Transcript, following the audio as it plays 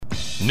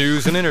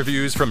News and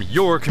interviews from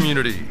your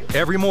community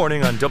every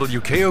morning on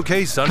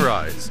WKOK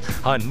Sunrise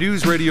on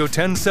News Radio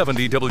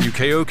 1070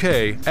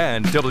 WKOK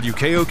and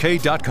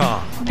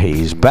WKOK.com.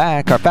 He's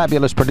back. Our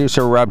fabulous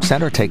producer, Rob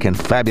Center, taking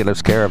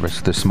fabulous care of us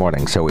this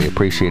morning. So we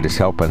appreciate his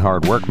help and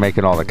hard work,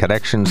 making all the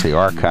connections, the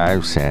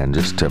archives, and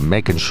just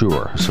making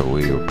sure. So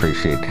we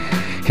appreciate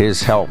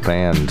his help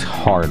and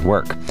hard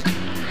work.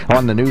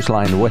 On the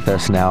newsline with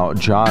us now,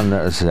 John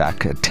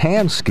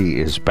Zaktansky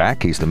is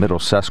back. He's the Middle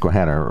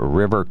Susquehanna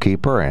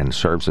Riverkeeper and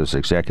serves as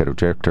Executive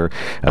Director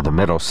of the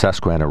Middle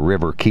Susquehanna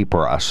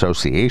Riverkeeper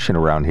Association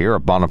around here, a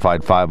bona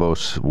fide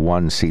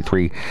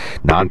 501c3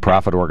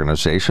 nonprofit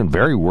organization,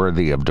 very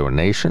worthy of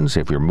donations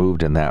if you're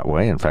moved in that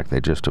way. In fact,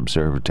 they just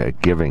observed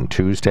Giving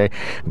Tuesday.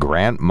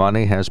 Grant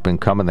money has been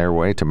coming their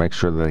way to make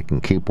sure that they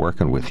can keep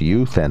working with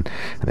youth, and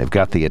they've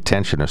got the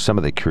attention of some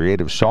of the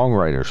creative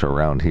songwriters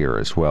around here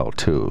as well,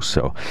 too.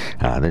 So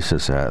this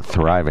is a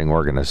thriving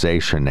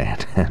organization,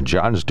 and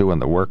John's doing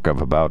the work of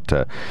about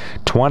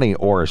 20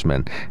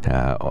 oarsmen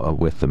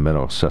with the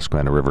Middle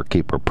Susquehanna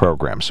Riverkeeper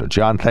program. So,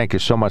 John, thank you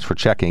so much for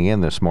checking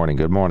in this morning.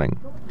 Good morning.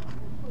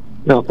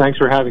 No, thanks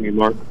for having me,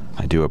 Mark.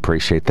 I do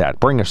appreciate that.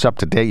 Bring us up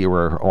to date. You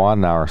were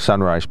on our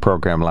Sunrise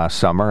program last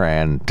summer,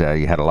 and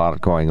you had a lot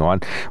going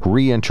on.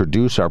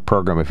 Reintroduce our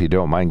program, if you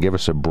don't mind. Give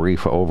us a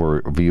brief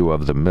overview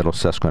of the Middle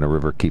Susquehanna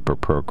Riverkeeper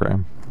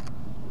program.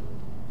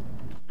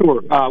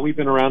 Sure. We've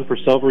been around for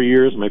several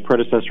years. My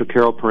predecessor,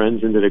 Carol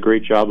Perenzen, did a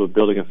great job of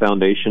building a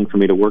foundation for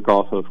me to work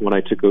off of when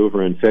I took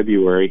over in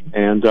February.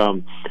 And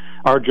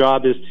our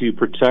job is to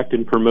protect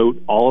and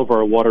promote all of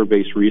our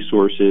water-based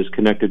resources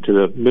connected to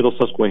the Middle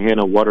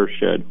Susquehanna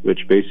watershed,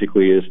 which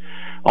basically is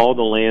all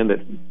the land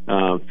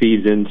that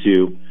feeds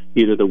into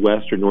either the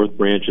west or north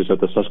branches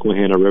of the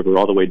Susquehanna River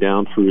all the way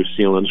down through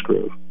Sealands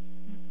Grove.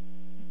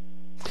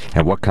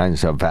 And what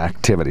kinds of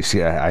activities?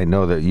 Yeah, I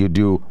know that you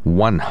do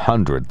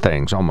 100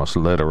 things, almost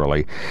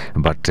literally,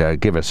 but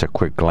give us a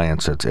quick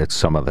glance at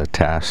some of the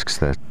tasks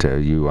that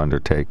you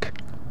undertake.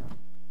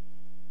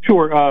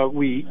 Sure.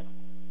 We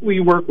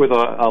work with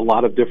a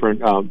lot of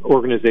different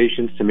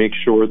organizations to make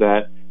sure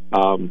that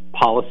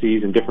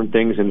policies and different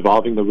things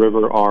involving the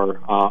river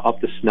are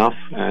up to snuff,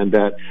 and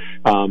that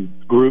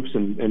groups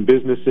and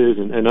businesses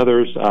and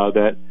others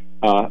that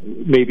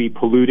may be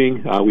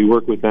polluting, we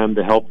work with them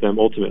to help them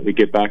ultimately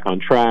get back on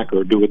track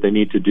or do what they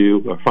need to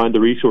do, or find the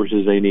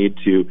resources they need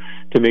to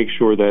make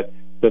sure that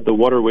the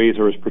waterways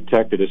are as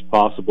protected as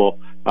possible.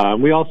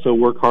 We also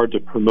work hard to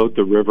promote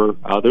the river.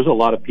 There's a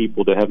lot of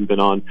people that haven't been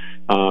on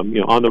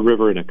the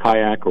river in a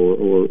kayak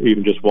or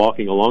even just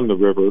walking along the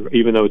river,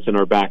 even though it's in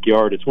our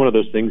backyard. It's one of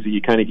those things that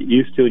you kind of get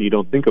used to and you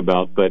don't think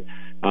about, but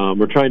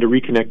we're trying to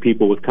reconnect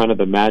people with kind of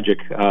the magic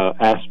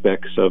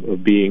aspects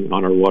of being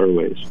on our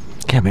waterways.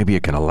 Yeah, maybe you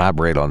can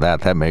elaborate on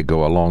that. That may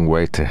go a long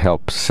way to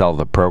help sell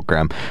the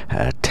program.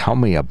 Tell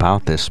me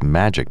about this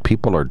magic.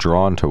 People are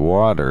drawn to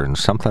water and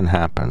something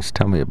happens.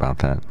 Tell me about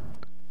that.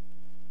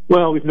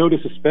 Well, we've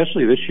noticed,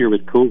 especially this year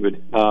with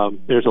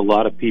COVID, there's a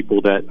lot of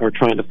people that are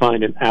trying to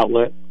find an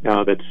outlet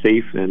that's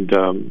safe and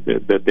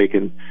that they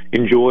can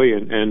enjoy,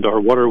 and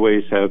our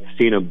waterways have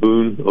seen a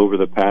boon over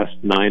the past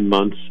 9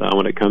 months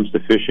when it comes to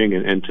fishing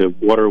and to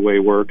waterway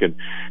work, and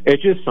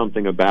it's just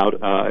something about,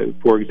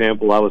 for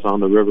example, I was on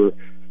the river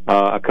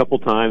a couple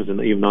times, and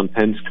even on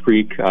Penn's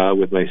Creek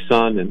with my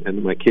son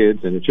and my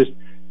kids, and it's just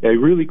a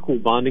really cool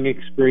bonding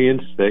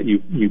experience that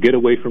you get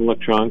away from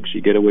electronics,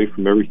 you get away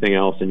from everything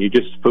else, and you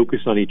just focus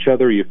on each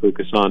other, you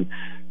focus on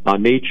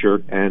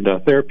nature, and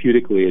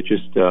therapeutically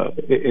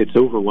it's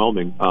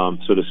overwhelming,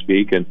 so to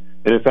speak. And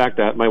in fact,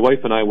 my wife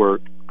and I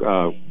were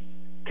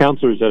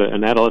counselors at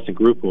an adolescent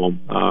group home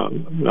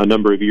a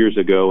number of years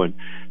ago, and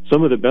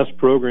some of the best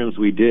programs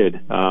we did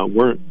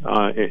weren't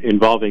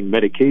involving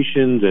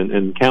medications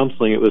and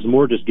counseling. It was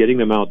more just getting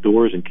them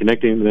outdoors and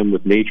connecting them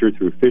with nature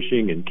through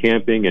fishing and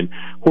camping and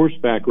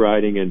horseback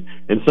riding, and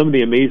some of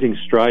the amazing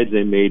strides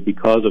they made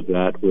because of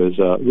that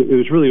it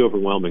was really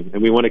overwhelming.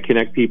 And we want to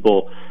connect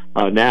people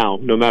now,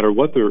 no matter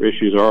what their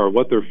issues are or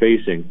what they're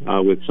facing,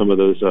 with some of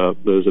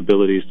those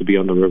abilities to be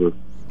on the river.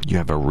 You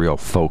have a real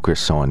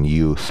focus on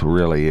youth,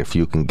 really. If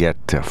you can get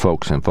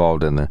folks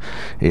involved in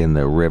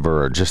the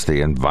river or just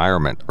the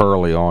environment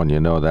early on,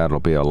 that'll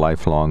be a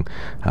lifelong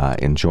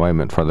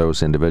enjoyment for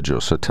those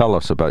individuals. So tell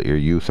us about your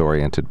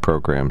youth-oriented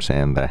programs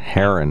and the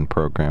HERYN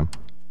program.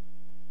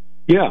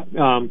 Yeah,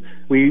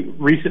 we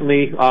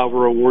recently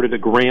were awarded a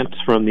grant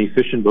from the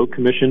Fish and Boat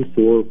Commission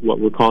for what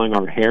we're calling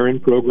our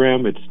HERYN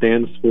program. It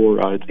stands for,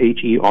 it's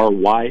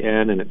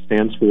HERYN, and it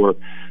stands for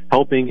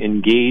Helping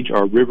Engage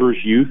Our Rivers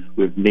Youth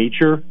with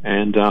Nature.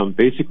 And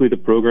basically the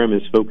program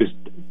is focused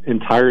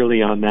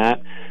entirely on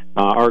that.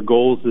 Our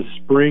goals this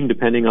spring,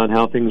 depending on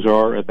how things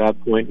are at that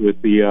point with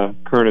the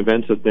current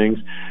events of things,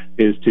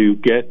 is to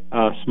get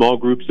small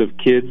groups of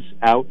kids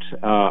out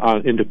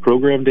into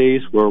program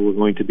days where we're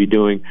going to be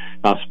doing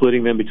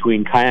splitting them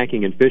between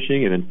kayaking and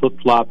fishing and then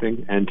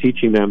flip-flopping, and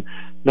teaching them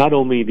not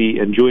only the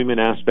enjoyment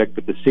aspect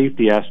but the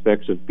safety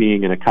aspects of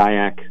being in a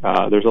kayak.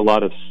 There's a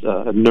lot of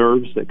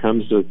nerves that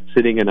comes with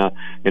sitting in an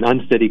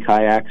unsteady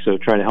kayak, so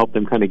trying to help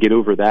them kind of get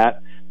over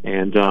that.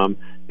 And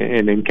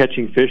in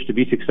catching fish, to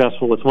be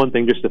successful, it's one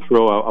thing just to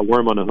throw a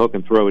worm on a hook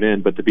and throw it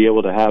in, but to be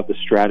able to have the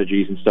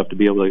strategies and stuff to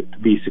be able to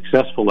be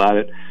successful at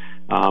it,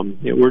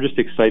 we're just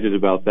excited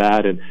about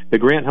that. And the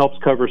grant helps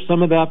cover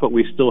some of that, but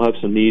we still have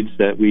some needs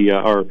that we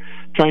are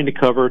trying to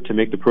cover to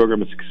make the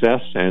program a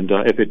success. And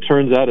if it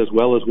turns out as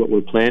well as what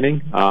we're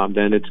planning,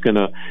 then it's going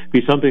to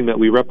be something that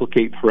we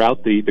replicate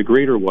throughout the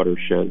greater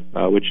watershed,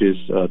 which is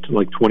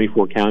like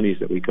 24 counties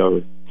that we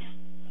cover.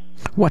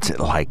 What's it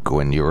like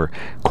when you're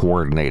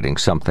coordinating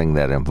something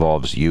that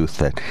involves youth,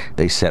 that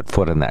they set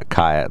foot in that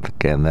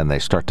kayak and then they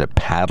start to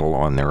paddle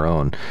on their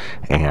own,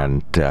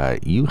 and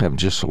you have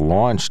just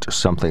launched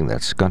something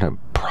that's going to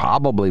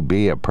probably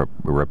be a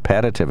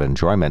repetitive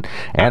enjoyment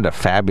and a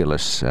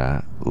fabulous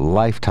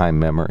lifetime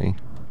memory?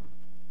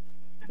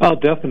 Oh,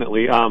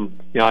 definitely.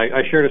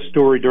 I shared a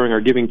story during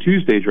our Giving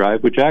Tuesday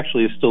drive, which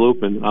actually is still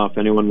open. If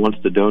anyone wants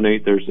to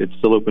donate, it's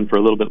still open for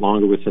a little bit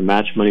longer with some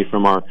match money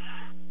from our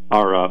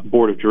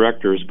board of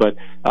directors. But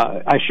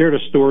I shared a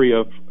story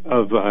of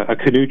a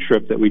canoe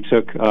trip that we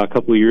took a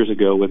couple of years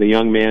ago with a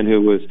young man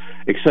who was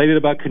excited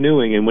about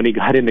canoeing, and when he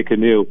got in the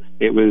canoe,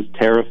 it was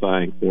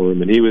terrifying for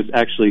him, and he was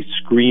actually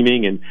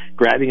screaming and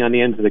grabbing on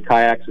the ends of the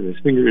kayaks, and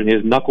his fingers and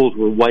his knuckles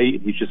were white,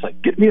 and he's just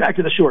like, "Get me back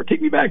to the shore,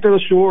 take me back to the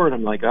shore." And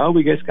I'm like, "Oh,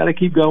 we guys got to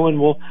keep going.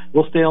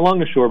 We'll stay along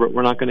the shore, but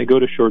we're not going to go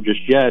to shore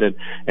just yet." And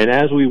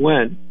as we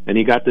went, and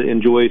he got to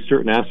enjoy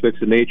certain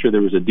aspects of nature,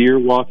 there was a deer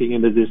walking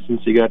in the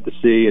distance he got to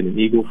see, and an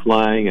eagle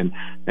flying, and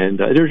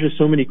there's just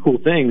so many cool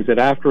things that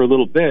after a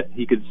little bit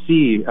he could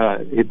see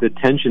the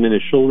tension in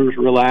his shoulders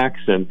relax,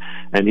 and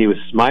he was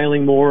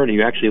smiling more, and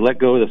he actually let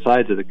go of the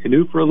sides of the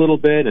canoe for a little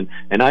bit, and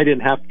I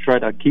didn't have to try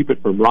to keep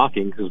it from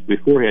rocking, because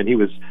beforehand he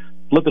was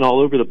flipping all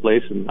over the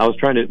place, and I was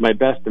trying my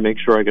best to make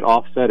sure I could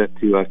offset it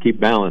to keep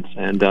balance.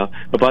 And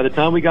but by the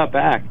time we got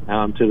back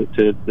to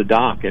the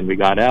dock and we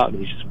got out, and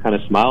he's just kind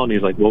of smiling,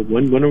 he's like, "Well,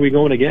 when are we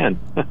going again?"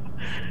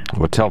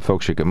 Well, tell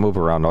folks you can move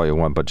around all you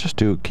want, but just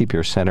do keep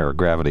your center of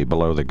gravity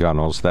below the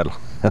gunnels.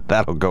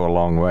 That'll go a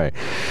long way.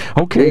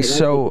 Okay, yeah,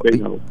 so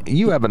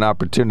you have an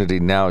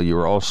opportunity now.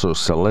 You're also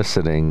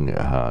soliciting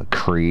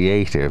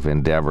creative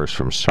endeavors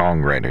from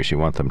songwriters. You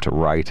want them to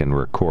write and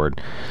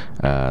record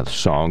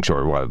songs,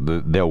 or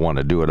they'll want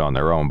to do it on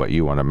their own, but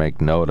you want to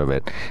make note of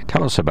it.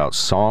 Tell us about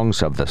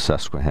Songs of the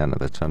Susquehanna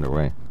that's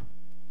underway.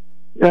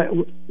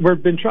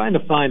 We've been trying to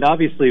find,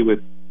 obviously, with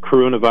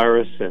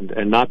coronavirus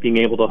and not being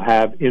able to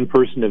have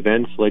in-person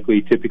events like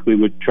we typically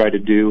would try to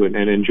do and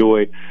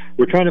enjoy,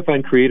 we're trying to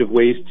find creative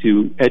ways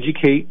to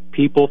educate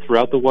people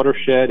throughout the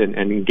watershed and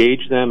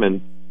engage them.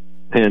 And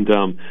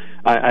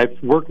I've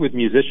worked with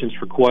musicians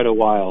for quite a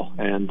while,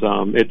 and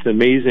it's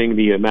amazing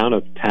the amount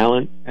of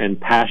talent and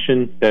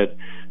passion that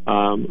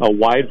a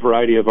wide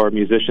variety of our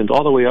musicians,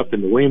 all the way up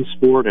into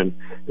Williamsport and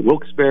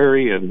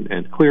Wilkes-Barre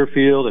and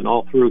Clearfield and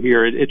all through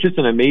here. It's just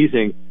an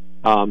amazing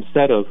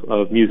set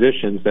of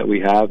musicians that we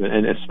have,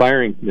 and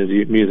aspiring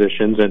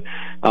musicians. And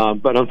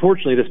but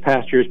unfortunately, this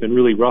past year has been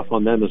really rough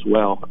on them as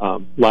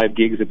well. Live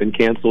gigs have been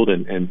canceled,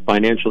 and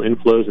financial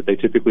inflows that they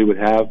typically would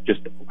have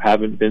just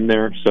haven't been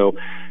there. So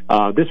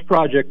this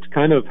project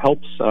kind of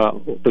helps.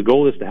 The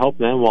goal is to help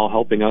them while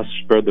helping us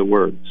spread the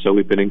word. So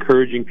we've been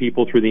encouraging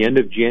people through the end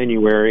of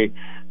January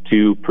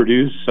to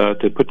produce,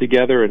 to put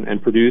together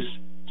and produce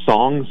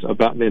songs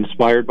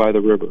inspired by the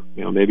river.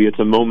 Maybe it's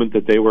a moment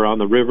that they were on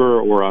the river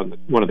or on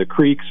one of the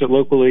creeks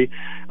locally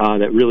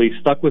that really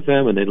stuck with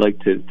them, and they'd like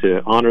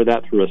to honor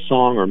that through a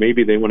song, or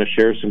maybe they want to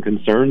share some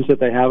concerns that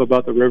they have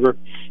about the river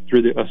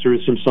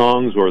through some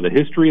songs, or the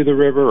history of the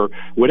river, or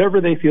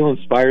whatever they feel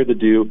inspired to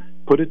do.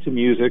 Put it to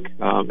music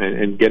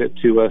and get it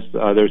to us.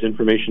 There's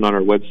information on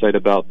our website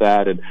about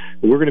that, and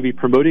we're going to be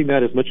promoting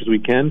that as much as we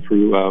can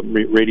through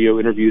radio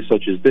interviews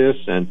such as this.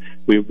 And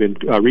we've been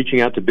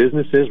reaching out to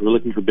businesses. We're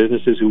looking for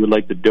businesses who would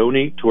like to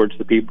donate towards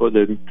the people,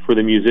 for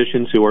the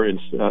musicians who are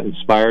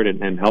inspired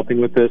and helping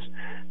with this,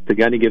 to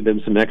kind of give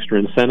them some extra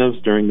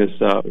incentives during this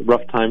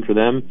rough time for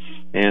them.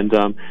 And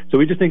so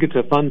we just think it's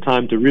a fun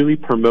time to really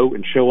promote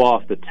and show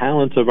off the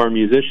talents of our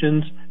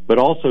musicians, but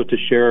also to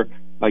share,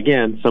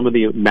 again, some of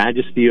the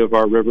majesty of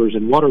our rivers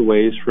and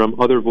waterways from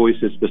other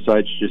voices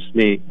besides just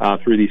me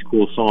through these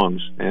cool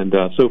songs. And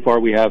so far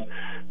we have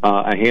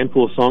a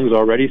handful of songs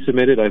already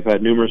submitted. I've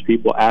had numerous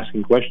people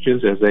asking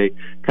questions as they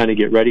kind of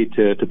get ready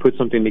to put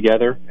something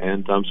together.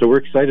 And so we're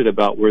excited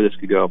about where this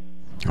could go.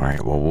 All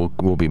right, well,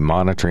 we'll be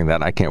monitoring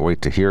that. I can't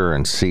wait to hear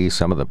and see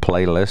some of the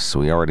playlists.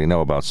 We already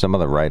know about some of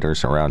the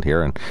writers around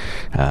here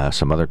and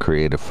some other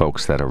creative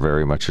folks that are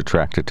very much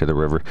attracted to the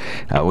river.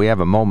 We have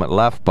a moment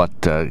left, but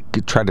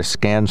try to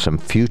scan some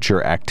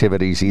future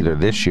activities either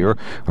this year,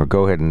 or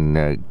go ahead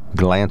and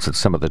glance at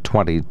some of the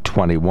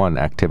 2021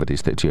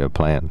 activities that you have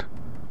planned.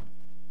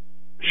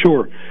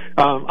 Sure.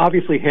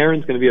 Obviously,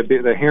 HERYN's going to be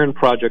the HERYN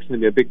project's going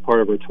to be a big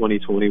part of our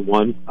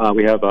 2021.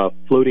 We have a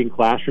floating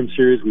classroom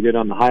series we did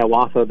on the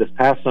Hiawatha this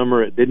past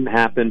summer. It didn't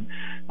happen,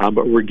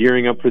 but we're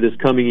gearing up for this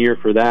coming year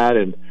for that,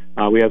 and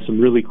we have some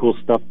really cool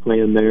stuff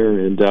planned there.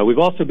 And we've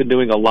also been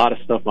doing a lot of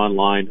stuff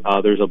online.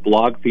 There's a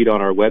blog feed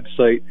on our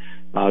website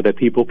that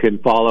people can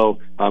follow.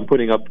 I'm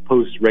putting up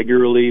posts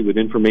regularly with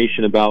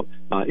information about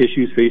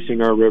issues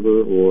facing our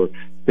river or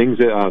things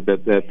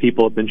that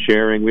people have been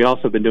sharing. We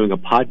also have been doing a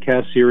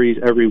podcast series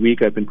every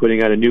week. I've been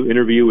putting out a new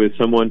interview with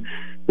someone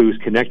who's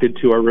connected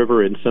to our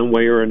river in some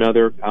way or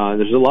another.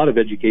 There's a lot of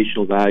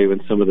educational value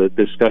in some of the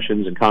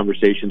discussions and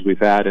conversations we've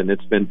had, and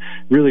it's been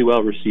really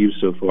well received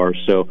so far.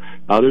 So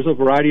there's a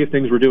variety of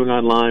things we're doing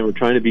online. We're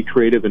trying to be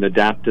creative and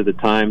adapt to the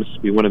times.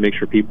 We want to make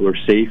sure people are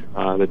safe,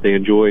 that they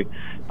enjoy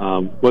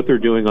what they're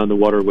doing on the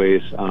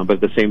waterways, but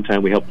at the same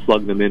time we help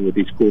plug them in with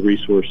these cool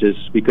resources,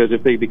 because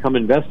if they become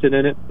invested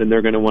in it, then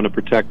they're going to want to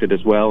protect it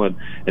as well, and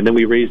then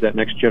we raise that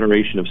next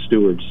generation of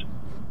stewards.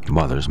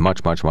 Well, there's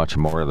much, much, much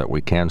more that we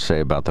can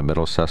say about the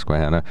Middle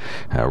Susquehanna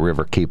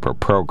Riverkeeper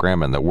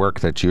program and the work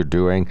that you're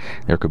doing.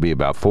 There could be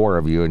about 4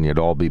 of you, and you'd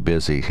all be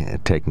busy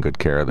taking good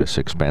care of this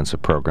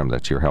expansive program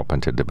that you're helping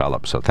to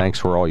develop. So thanks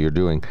for all you're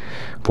doing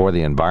for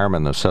the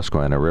environment, the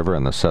Susquehanna River,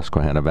 and the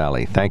Susquehanna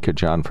Valley. Thank you,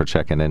 John, for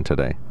checking in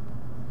today.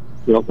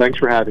 Well, thanks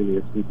for having me.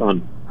 It's been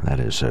fun. That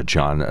is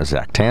John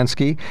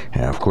Zaktansky.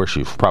 Of course,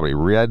 you've probably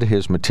read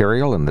his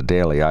material in the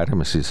Daily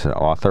Item, as he's an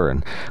author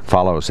and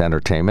follows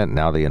entertainment,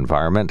 now the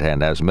environment,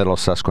 and as Middle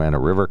Susquehanna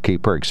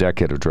Riverkeeper,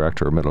 Executive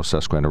Director of Middle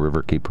Susquehanna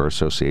Riverkeeper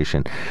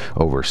Association,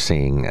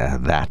 overseeing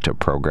that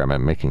program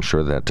and making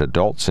sure that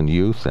adults and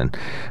youth and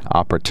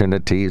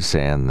opportunities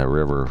and the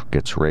river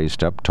gets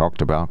raised up,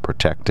 talked about,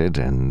 protected,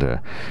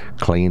 and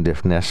cleaned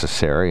if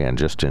necessary, and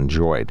just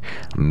enjoyed.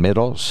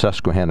 Middle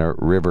Susquehanna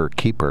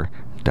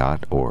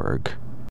Riverkeeper.org.